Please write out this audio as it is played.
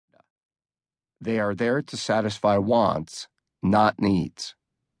They are there to satisfy wants, not needs.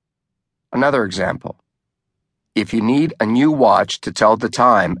 Another example. If you need a new watch to tell the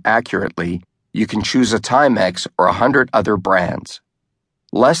time accurately, you can choose a Timex or 100 other brands.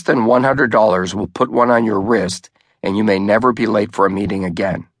 Less than $100 will put one on your wrist, and you may never be late for a meeting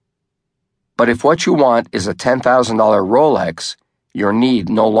again. But if what you want is a $10,000 Rolex, your need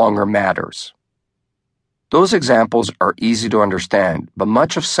no longer matters. Those examples are easy to understand, but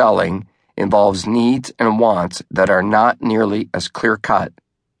much of selling involves needs and wants that are not nearly as clear-cut,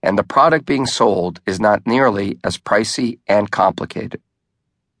 and the product being sold is not nearly as pricey and complicated.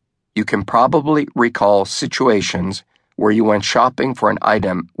 You can probably recall situations where you went shopping for an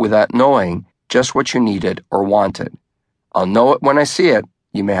item without knowing just what you needed or wanted. I'll know it when I see it,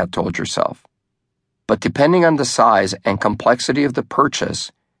 you may have told yourself. But depending on the size and complexity of the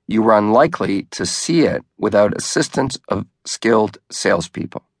purchase, you are unlikely to see it without assistance of skilled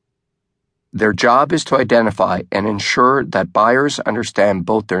salespeople. Their job is to identify and ensure that buyers understand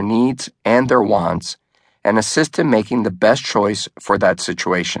both their needs and their wants and assist in making the best choice for that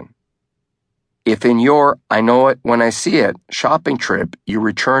situation. If in your I know it when I see it shopping trip you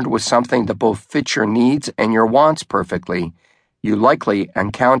returned with something that both fits your needs and your wants perfectly, you likely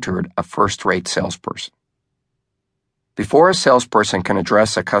encountered a first-rate salesperson. Before a salesperson can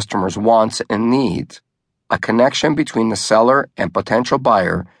address a customer's wants and needs, a connection between the seller and potential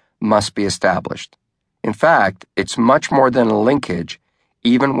buyer must be established. In fact, it's much more than a linkage,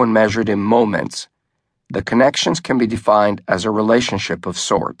 even when measured in moments. The connections can be defined as a relationship of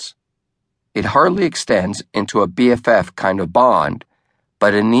sorts. It hardly extends into a BFF kind of bond,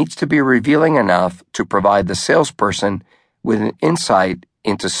 but it needs to be revealing enough to provide the salesperson with an insight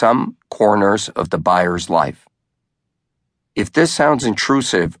into some corners of the buyer's life. If this sounds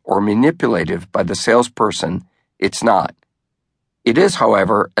intrusive or manipulative by the salesperson, it's not. It is,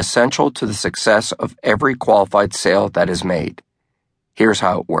 however, essential to the success of every qualified sale that is made. Here's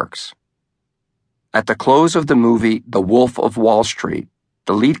how it works. At the close of the movie The Wolf of Wall Street,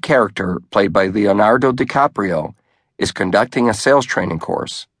 the lead character, played by Leonardo DiCaprio, is conducting a sales training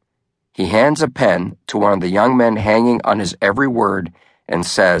course. He hands a pen to one of the young men hanging on his every word and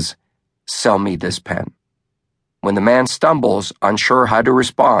says, "Sell me this pen." When the man stumbles, unsure how to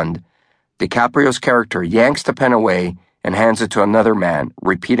respond, DiCaprio's character yanks the pen away and hands it to another man,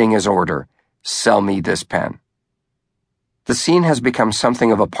 repeating his order, "Sell me this pen." The scene has become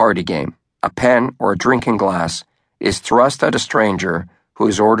something of a party game. A pen or a drinking glass is thrust at a stranger who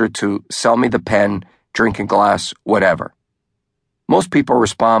is ordered to sell me the pen, drinking glass, whatever. Most people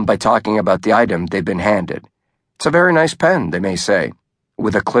respond by talking about the item they've been handed. "It's a very nice pen," they may say,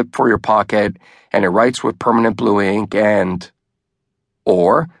 "with a clip for your pocket, and it writes with permanent blue ink and..."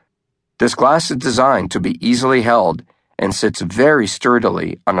 Or, "This glass is designed to be easily held and sits very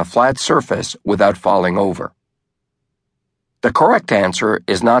sturdily on a flat surface without falling over." The correct answer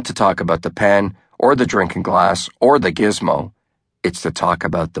is not to talk about the pen or the drinking glass or the gizmo. It's to talk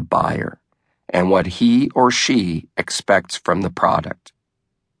about the buyer and what he or she expects from the product.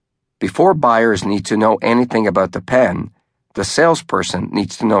 Before buyers need to know anything about the pen, the salesperson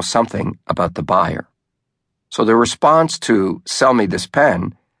needs to know something about the buyer. So the response to "sell me this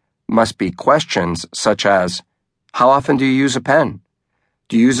pen" must be questions such as, how often do you use a pen?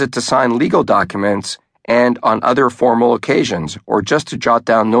 Do you use it to sign legal documents and on other formal occasions, or just to jot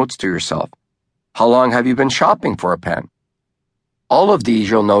down notes to yourself? How long have you been shopping for a pen? All of these,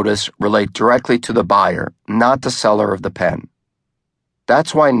 you'll notice, relate directly to the buyer, not the seller of the pen.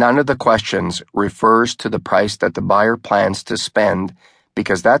 That's why none of the questions refers to the price that the buyer plans to spend,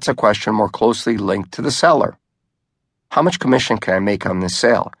 because that's a question more closely linked to the seller. How much commission can I make on this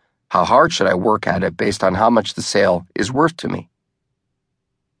sale? How hard should I work at it based on how much the sale is worth to me?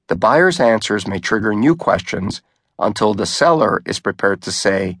 The buyer's answers may trigger new questions until the seller is prepared to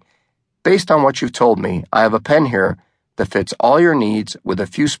say, "Based on what you've told me, I have a pen here that fits all your needs with a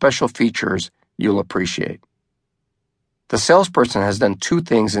few special features you'll appreciate." The salesperson has done two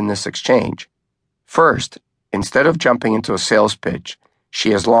things in this exchange. First, instead of jumping into a sales pitch,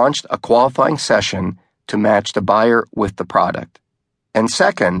 she has launched a qualifying session to match the buyer with the product. And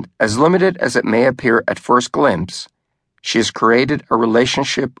second, as limited as it may appear at first glimpse, she has created a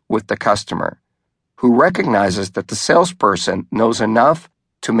relationship with the customer, who recognizes that the salesperson knows enough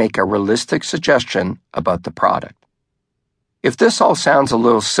to make a realistic suggestion about the product. If this all sounds a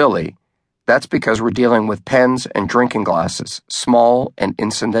little silly, that's because we're dealing with pens and drinking glasses, small and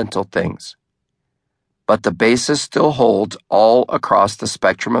incidental things. But the basis still holds all across the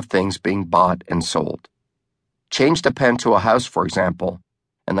spectrum of things being bought and sold. Change the pen to a house, for example,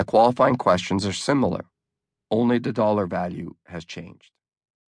 and the qualifying questions are similar. Only the dollar value has changed.